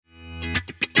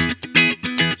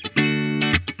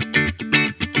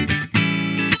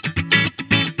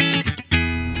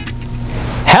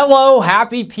Hello,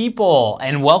 happy people,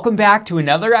 and welcome back to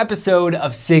another episode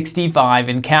of 65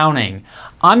 and Counting.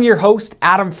 I'm your host,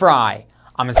 Adam Fry.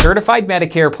 I'm a certified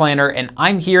Medicare planner, and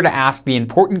I'm here to ask the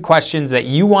important questions that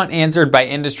you want answered by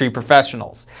industry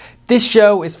professionals. This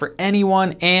show is for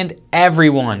anyone and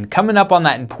everyone coming up on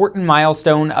that important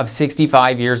milestone of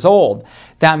 65 years old.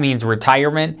 That means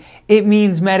retirement, it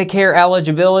means Medicare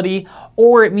eligibility,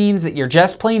 or it means that you're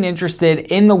just plain interested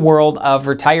in the world of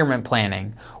retirement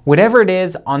planning. Whatever it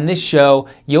is, on this show,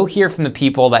 you'll hear from the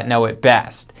people that know it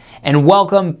best. And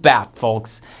welcome back,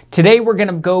 folks. Today we're going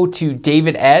to go to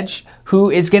David Edge,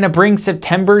 who is going to bring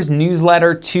September's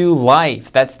newsletter to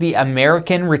life. That's the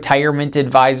American Retirement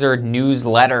Advisor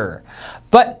newsletter.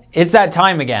 But it's that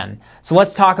time again. So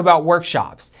let's talk about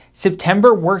workshops.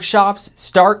 September workshops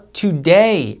start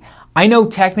today. I know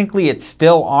technically it's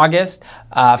still August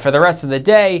for the rest of the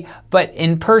day, but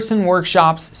in-person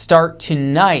workshops start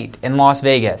tonight in Las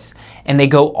Vegas, and they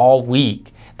go all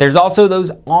week. There's also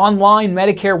those online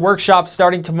Medicare workshops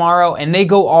starting tomorrow, and they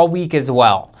go all week as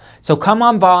well. So come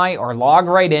on by or log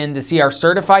right in to see our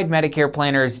certified Medicare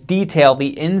planners detail the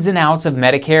ins and outs of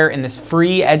Medicare in this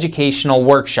free educational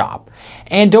workshop.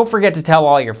 And don't forget to tell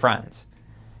all your friends.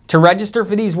 To register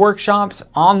for these workshops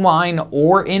online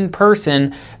or in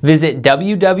person, visit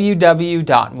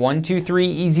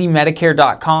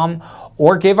www.123easymedicare.com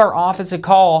or give our office a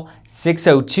call,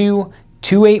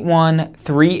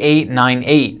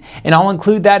 602-281-3898, and I'll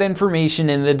include that information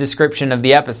in the description of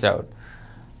the episode.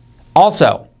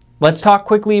 Also, let's talk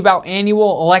quickly about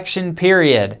annual election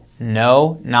period.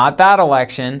 No, not that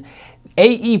election.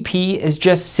 AEP is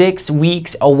just 6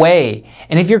 weeks away.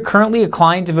 And if you're currently a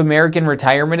client of American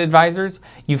Retirement Advisors,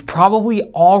 you've probably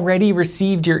already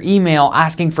received your email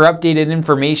asking for updated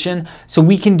information so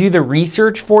we can do the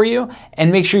research for you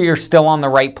and make sure you're still on the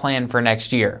right plan for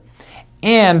next year.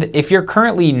 And if you're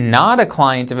currently not a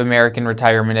client of American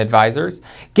Retirement Advisors,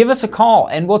 give us a call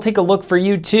and we'll take a look for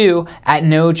you too at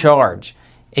no charge.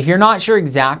 If you're not sure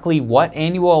exactly what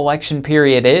annual election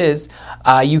period is,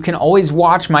 you can always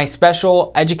watch my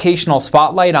special educational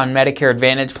spotlight on Medicare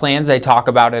Advantage plans. I talk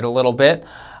about it a little bit.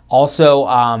 Also,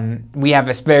 we have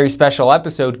a very special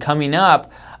episode coming up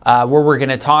where we're going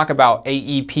to talk about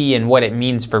AEP and what it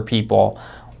means for people.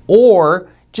 Or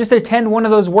just attend one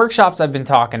of those workshops I've been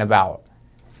talking about.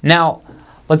 Now,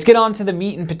 let's get on to the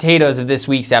meat and potatoes of this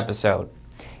week's episode.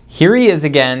 Here he is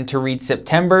again to read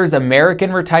September's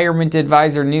American Retirement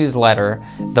Advisor newsletter,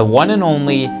 the one and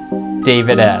only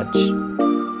David Edge.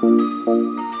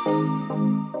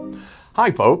 Hi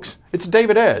folks, it's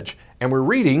David Edge, and we're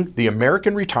reading the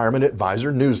American Retirement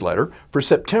Advisor newsletter for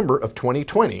September of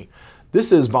 2020.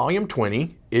 This is Volume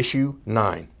 20, Issue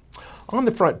 9. On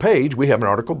the front page, we have an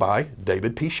article by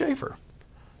David P. Schaefer.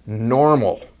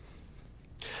 Normal.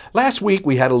 Last week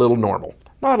we had a little normal.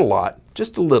 Not a lot,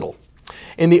 just a little.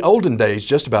 In the olden days,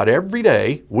 just about every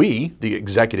day, we, the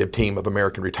executive team of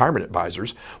American Retirement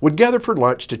Advisors, would gather for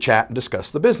lunch to chat and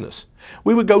discuss the business.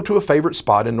 We would go to a favorite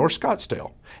spot in North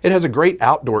Scottsdale. It has a great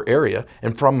outdoor area,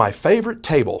 and from my favorite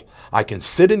table, I can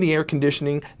sit in the air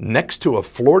conditioning next to a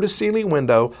floor-to-ceiling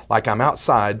window like I'm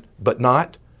outside, but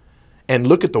not, and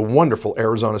look at the wonderful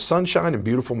Arizona sunshine and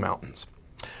beautiful mountains.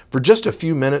 For just a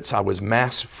few minutes, I was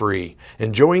mask-free,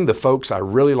 enjoying the folks I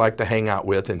really like to hang out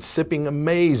with and sipping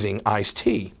amazing iced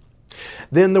tea.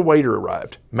 Then the waiter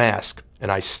arrived, masked,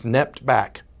 and I snapped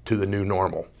back to the new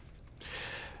normal.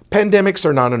 Pandemics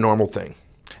are not a normal thing.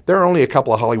 There are only a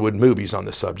couple of Hollywood movies on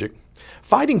the subject.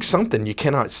 Fighting something you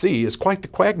cannot see is quite the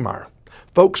quagmire.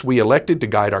 Folks we elected to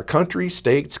guide our country,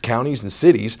 states, counties, and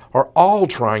cities are all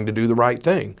trying to do the right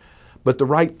thing, but the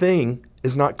right thing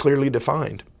is not clearly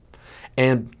defined.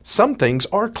 And some things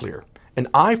are clear, and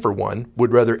I, for one,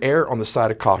 would rather err on the side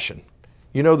of caution.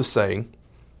 You know the saying,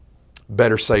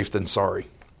 better safe than sorry.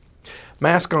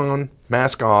 Mask on,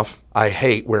 mask off. I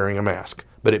hate wearing a mask,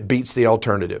 but it beats the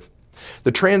alternative.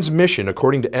 The transmission,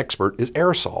 according to expert, is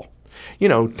aerosol. You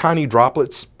know, tiny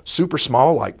droplets, super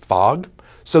small like fog.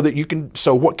 So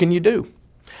what can you do?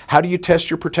 How do you test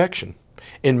your protection?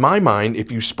 In my mind,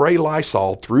 if you spray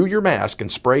Lysol through your mask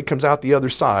and spray comes out the other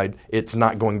side, it's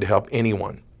not going to help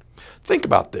anyone. Think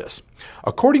about this.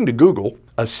 According to Google,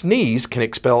 a sneeze can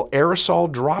expel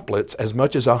aerosol droplets as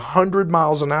much as 100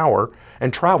 miles an hour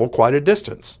and travel quite a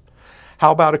distance.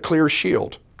 How about a clear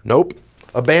shield? Nope.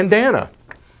 A bandana?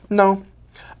 No.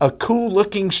 A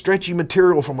cool-looking, stretchy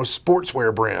material from a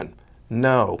sportswear brand?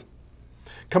 No.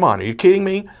 Come on, are you kidding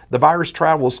me? The virus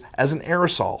travels as an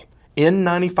aerosol.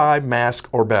 N95 mask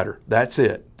or better. That's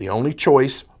it. The only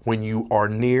choice when you are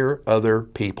near other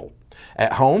people.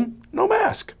 At home, no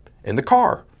mask. In the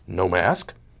car, no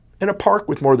mask. In a park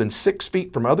with more than 6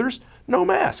 feet from others, no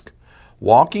mask.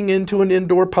 Walking into an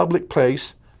indoor public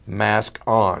place, mask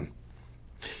on.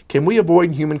 Can we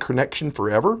avoid human connection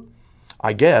forever?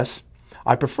 I guess.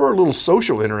 I prefer a little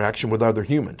social interaction with other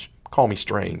humans. Call me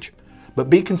strange.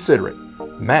 But be considerate.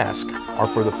 Masks are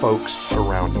for the folks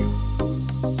around you.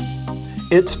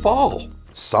 It's fall,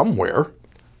 somewhere,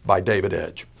 by David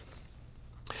Edge.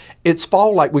 It's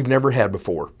fall like we've never had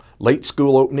before. Late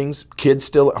school openings, kids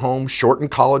still at home, shortened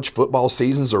college football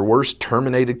seasons, or worse,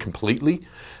 terminated completely.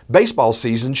 Baseball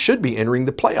season should be entering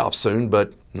the playoffs soon,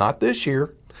 but not this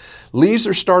year. Leaves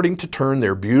are starting to turn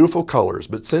their beautiful colors,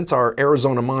 but since our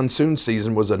Arizona monsoon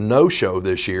season was a no-show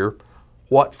this year,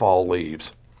 what fall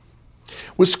leaves?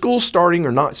 With school starting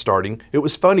or not starting, it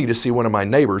was funny to see one of my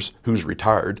neighbors, who's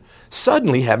retired,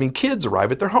 suddenly having kids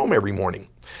arrive at their home every morning.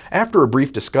 After a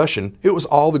brief discussion, it was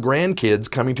all the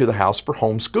grandkids coming to the house for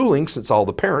homeschooling since all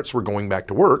the parents were going back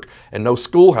to work and no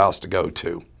schoolhouse to go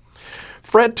to.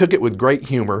 Fred took it with great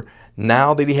humor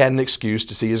now that he had an excuse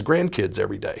to see his grandkids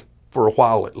every day, for a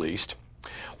while at least.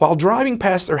 While driving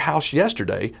past their house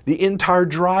yesterday, the entire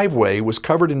driveway was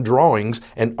covered in drawings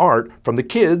and art from the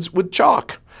kids with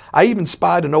chalk. I even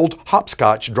spied an old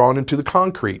hopscotch drawn into the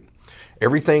concrete.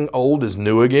 Everything old is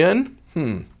new again?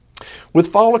 With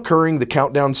fall occurring, the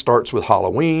countdown starts with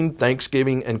Halloween,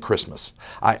 Thanksgiving, and Christmas.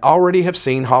 I already have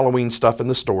seen Halloween stuff in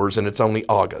the stores and it's only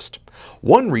August.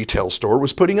 One retail store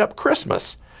was putting up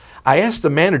Christmas. I asked the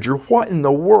manager what in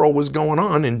the world was going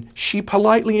on, and she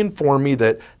politely informed me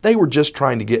that they were just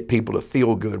trying to get people to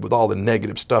feel good with all the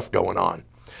negative stuff going on.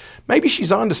 Maybe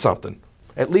she's onto something,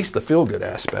 at least the feel-good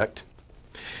aspect.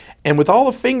 And with all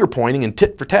the finger pointing and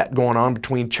tit-for-tat going on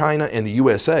between China and the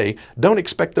USA, don't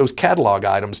expect those catalog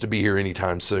items to be here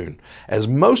anytime soon, as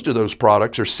most of those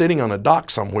products are sitting on a dock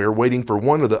somewhere waiting for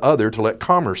one or the other to let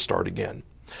commerce start again.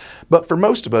 But for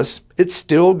most of us, it's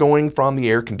still going from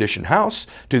the air-conditioned house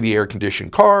to the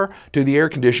air-conditioned car to the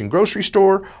air-conditioned grocery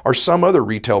store or some other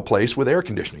retail place with air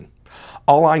conditioning.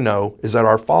 All I know is that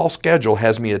our fall schedule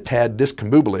has me a tad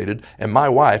discombobulated and my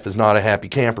wife is not a happy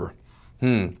camper.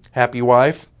 Happy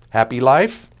wife? Happy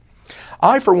life?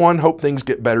 I, for one, hope things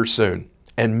get better soon.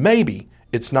 And maybe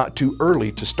it's not too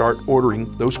early to start ordering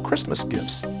those Christmas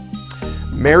gifts.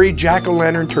 Merry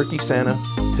Jack-o'-lantern Turkey Santa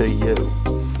to you.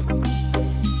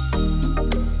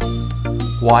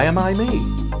 Why Am I Me?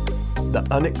 The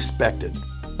Unexpected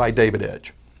by David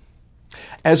Edge.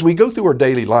 As we go through our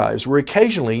daily lives, we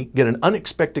occasionally get an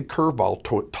unexpected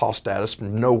curveball tossed at us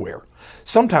from nowhere.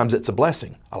 Sometimes it's a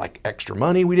blessing, like extra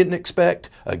money we didn't expect,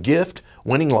 a gift,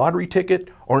 winning lottery ticket,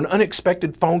 or an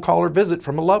unexpected phone call or visit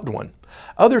from a loved one.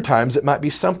 Other times it might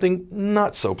be something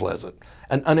not so pleasant,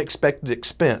 an unexpected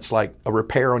expense like a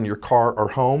repair on your car or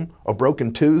home, a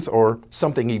broken tooth, or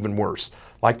something even worse,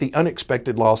 like the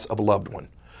unexpected loss of a loved one.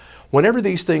 Whenever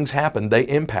these things happen, they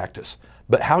impact us,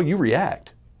 but how you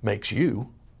react makes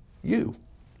you, you.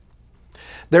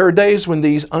 There are days when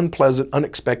these unpleasant,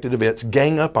 unexpected events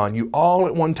gang up on you all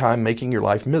at one time, making your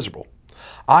life miserable.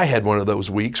 I had one of those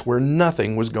weeks where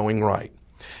nothing was going right.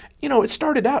 It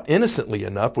started out innocently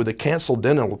enough with a canceled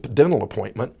dental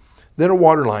appointment, then a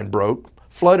water line broke,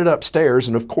 flooded upstairs,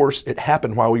 and of course it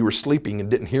happened while we were sleeping and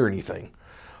didn't hear anything.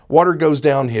 Water goes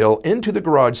downhill into the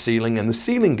garage ceiling and the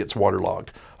ceiling gets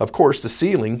waterlogged. Of course, the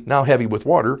ceiling, now heavy with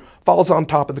water, falls on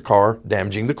top of the car,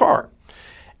 damaging the car.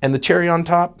 And the cherry on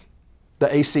top,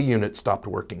 the AC unit stopped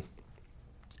working.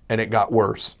 And it got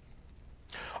worse.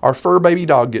 Our fur baby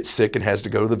dog gets sick and has to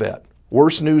go to the vet.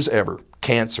 Worst news ever,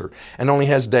 cancer, and only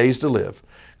has days to live.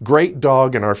 Great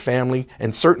dog in our family,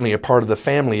 and certainly a part of the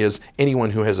family as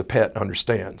anyone who has a pet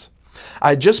understands. I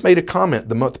had just made a comment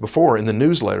the month before in the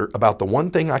newsletter about the one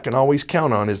thing I can always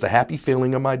count on is the happy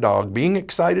feeling of my dog being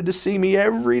excited to see me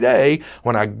every day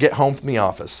when I get home from the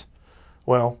office.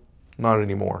 Well, not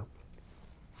anymore.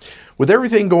 With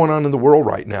everything going on in the world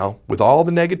right now, with all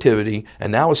the negativity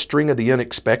and now a string of the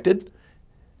unexpected,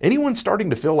 anyone starting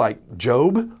to feel like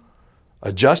Job,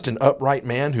 a just and upright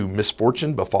man who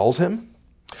misfortune befalls him?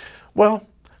 Well,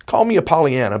 call me a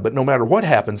Pollyanna, but no matter what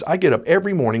happens, I get up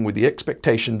every morning with the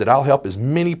expectation that I'll help as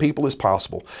many people as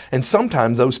possible. And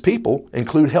sometimes those people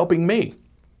include helping me.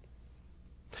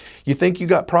 You think you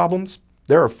got problems?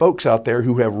 There are folks out there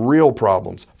who have real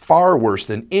problems, far worse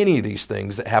than any of these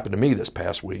things that happened to me this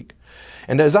past week.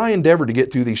 And as I endeavor to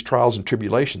get through these trials and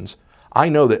tribulations, I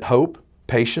know that hope,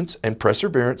 patience, and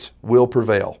perseverance will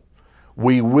prevail.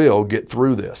 We will get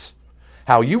through this.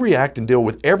 How you react and deal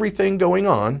with everything going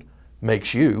on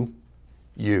makes you,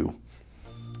 you.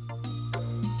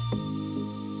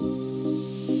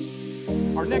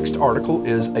 Our next article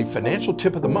is a financial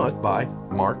tip of the month by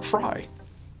Mark Fry.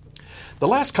 The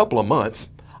last couple of months,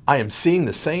 I am seeing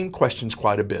the same questions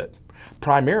quite a bit,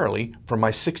 primarily from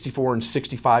my 64 and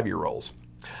 65-year-olds.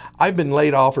 I've been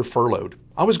laid off or furloughed.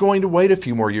 I was going to wait a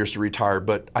few more years to retire,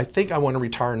 but I think I want to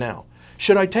retire now.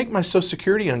 Should I take my Social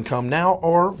Security income now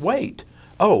or wait?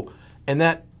 Oh, and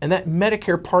that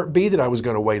Medicare Part B that I was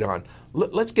going to wait on,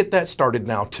 let's get that started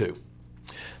now too.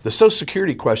 The Social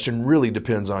Security question really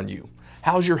depends on you.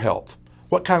 How's your health?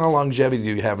 What kind of longevity do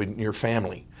you have in your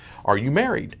family? Are you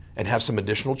married and have some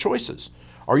additional choices?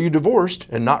 Are you divorced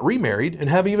and not remarried and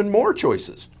have even more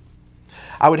choices?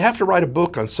 I would have to write a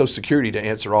book on Social Security to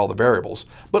answer all the variables,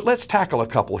 but let's tackle a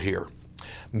couple here.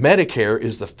 Medicare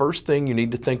is the first thing you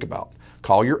need to think about.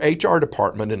 Call your HR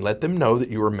department and let them know that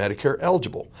you are Medicare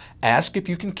eligible. Ask if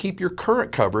you can keep your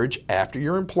current coverage after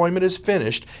your employment is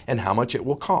finished and how much it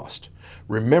will cost.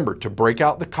 Remember to break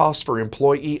out the cost for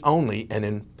employee only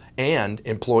and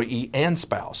employee and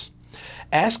spouse.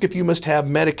 Ask if you must have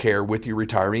Medicare with your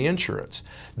retiree insurance.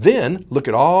 Then look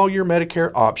at all your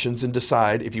Medicare options and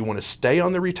decide if you want to stay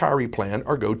on the retiree plan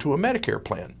or go to a Medicare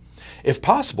plan. If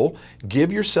possible,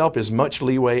 give yourself as much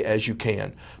leeway as you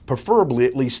can, preferably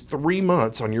at least 3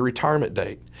 months on your retirement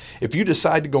date. If you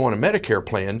decide to go on a Medicare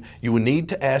plan, you will need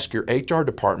to ask your HR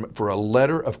department for a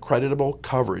letter of creditable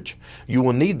coverage. You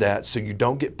will need that so you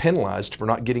don't get penalized for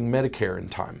not getting Medicare in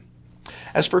time.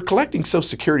 As for collecting Social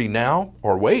Security now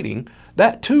or waiting,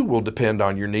 that too will depend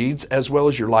on your needs as well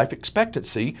as your life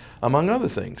expectancy, among other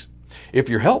things. If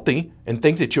you're healthy and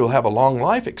think that you'll have a long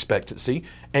life expectancy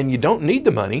and you don't need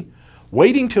the money,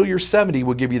 waiting till you're 70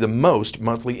 will give you the most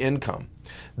monthly income.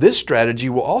 This strategy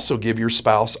will also give your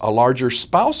spouse a larger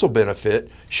spousal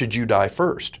benefit should you die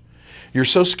first. Your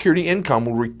Social Security income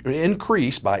will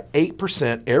increase by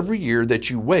 8% every year that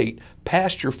you wait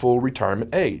past your full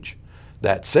retirement age.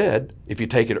 That said, if you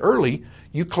take it early,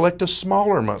 you collect a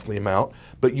smaller monthly amount,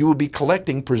 but you will be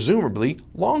collecting presumably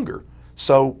longer.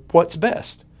 So what's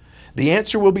best? The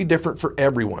answer will be different for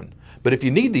everyone, but if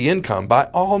you need the income, by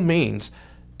all means,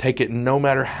 take it no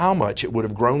matter how much it would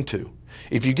have grown to.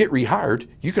 If you get rehired,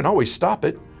 you can always stop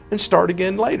it and start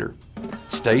again later.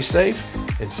 Stay safe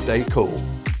and stay cool.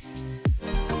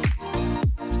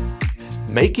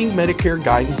 Making Medicare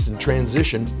Guidance and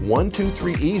Transition 1, 2,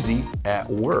 3 Easy at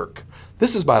Work.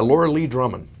 This is by Laura Lee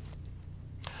Drummond.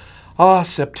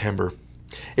 September.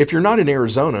 If you're not in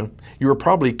Arizona, you are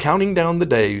probably counting down the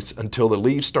days until the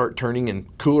leaves start turning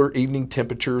and cooler evening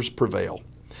temperatures prevail.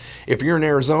 If you're in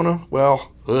Arizona,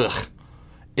 well,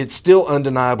 it's still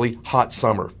undeniably hot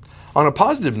summer. On a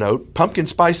positive note, pumpkin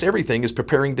spice everything is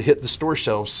preparing to hit the store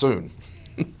shelves soon.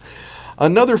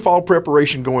 Another fall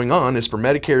preparation going on is for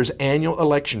Medicare's annual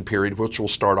election period, which will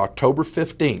start October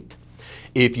 15th.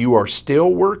 If you are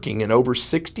still working and over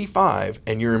 65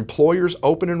 and your employer's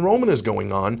open enrollment is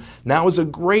going on, now is a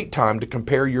great time to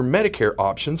compare your Medicare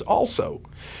options also.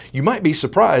 You might be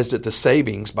surprised at the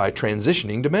savings by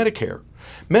transitioning to Medicare.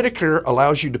 Medicare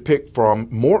allows you to pick from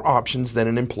more options than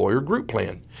an employer group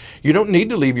plan. You don't need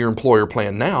to leave your employer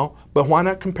plan now, but why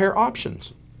not compare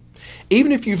options?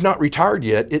 Even if you've not retired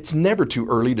yet, it's never too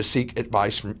early to seek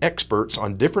advice from experts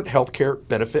on different healthcare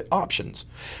benefit options.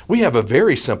 We have a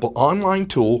very simple online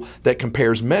tool that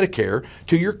compares Medicare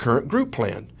to your current group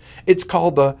plan. It's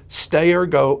called the Stay or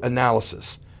Go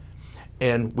Analysis,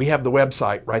 and we have the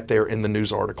website right there in the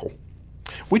news article.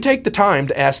 We take the time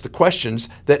to ask the questions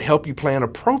that help you plan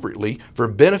appropriately for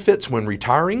benefits when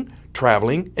retiring,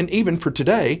 traveling, and even for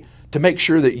today to make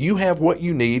sure that you have what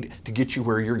you need to get you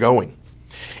where you're going.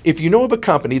 If you know of a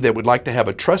company that would like to have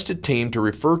a trusted team to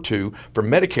refer to for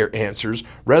Medicare answers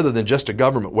rather than just a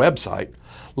government website,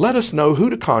 let us know who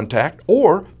to contact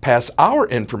or pass our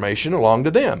information along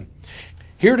to them.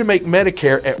 Here to make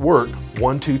Medicare at Work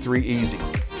 1, 2, 3 easy.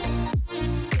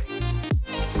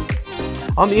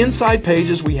 On the inside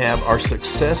pages, we have our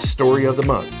Success Story of the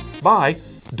Month by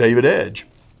David Edge.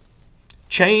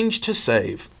 Change to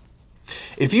Save.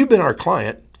 If you've been our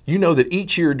client, you know that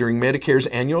each year during Medicare's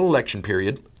annual election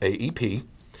period, AEP,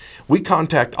 we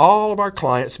contact all of our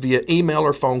clients via email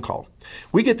or phone call.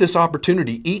 We get this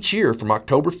opportunity each year from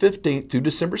October 15th through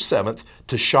December 7th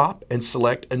to shop and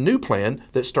select a new plan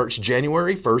that starts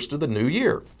January 1st of the new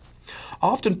year.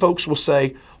 Often folks will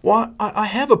say, well, I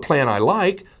have a plan I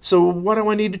like, so why do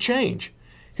I need to change?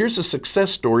 Here's a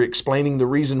success story explaining the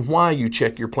reason why you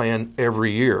check your plan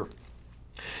every year.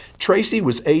 Tracy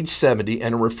was age 70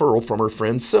 and a referral from her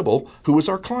friend Sybil, who was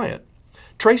our client.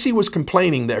 Tracy was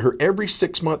complaining that her every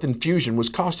 6-month infusion was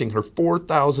costing her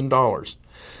 $4,000.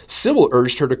 Sybil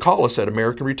urged her to call us at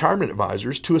American Retirement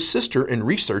Advisors to assist her in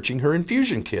researching her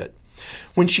infusion kit.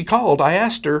 When she called, I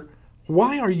asked her,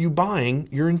 "Why are you buying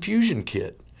your infusion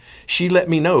kit? She let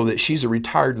me know that she's a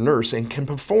retired nurse and can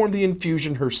perform the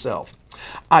infusion herself.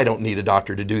 "I don't need a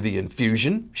doctor to do the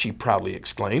infusion," she proudly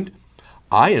exclaimed.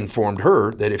 I informed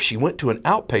her that if she went to an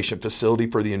outpatient facility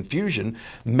for the infusion,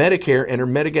 Medicare and her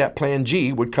Medigap Plan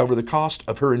G would cover the cost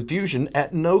of her infusion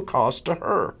at no cost to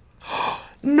her.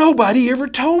 "Nobody ever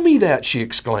told me that," she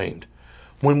exclaimed.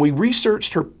 When we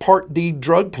researched her Part D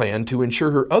drug plan to ensure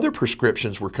her other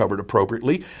prescriptions were covered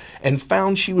appropriately and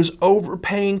found she was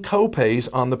overpaying copays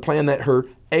on the plan that her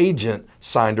agent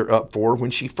signed her up for when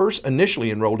she first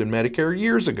initially enrolled in Medicare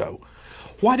years ago.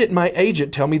 Why didn't my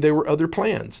agent tell me there were other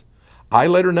plans? I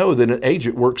let her know that an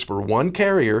agent works for one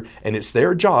carrier and it's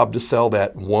their job to sell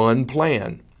that one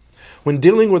plan. When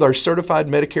dealing with our certified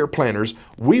Medicare planners,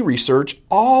 we research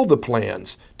all the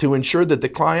plans to ensure that the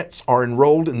clients are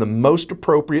enrolled in the most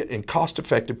appropriate and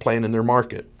cost-effective plan in their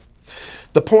market.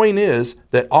 The point is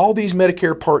that all these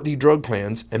Medicare Part D drug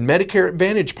plans and Medicare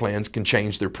Advantage plans can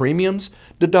change their premiums,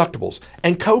 deductibles,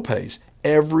 and copays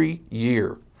every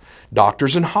year.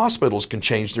 Doctors and hospitals can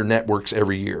change their networks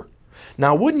every year.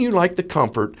 Now, wouldn't you like the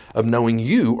comfort of knowing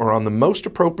you are on the most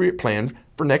appropriate plan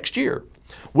for next year?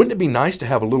 Wouldn't it be nice to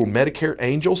have a little Medicare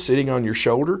angel sitting on your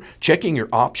shoulder, checking your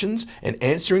options and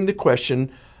answering the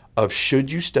question of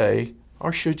should you stay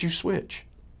or should you switch?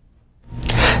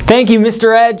 Thank you,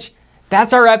 Mr. Edge.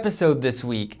 That's our episode this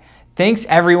week. Thanks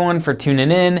everyone for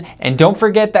tuning in, and don't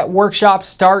forget that workshops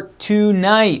start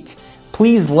tonight.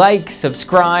 Please like,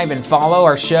 subscribe, and follow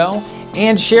our show,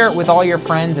 and share it with all your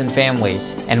friends and family,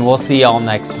 and we'll see y'all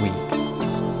next week.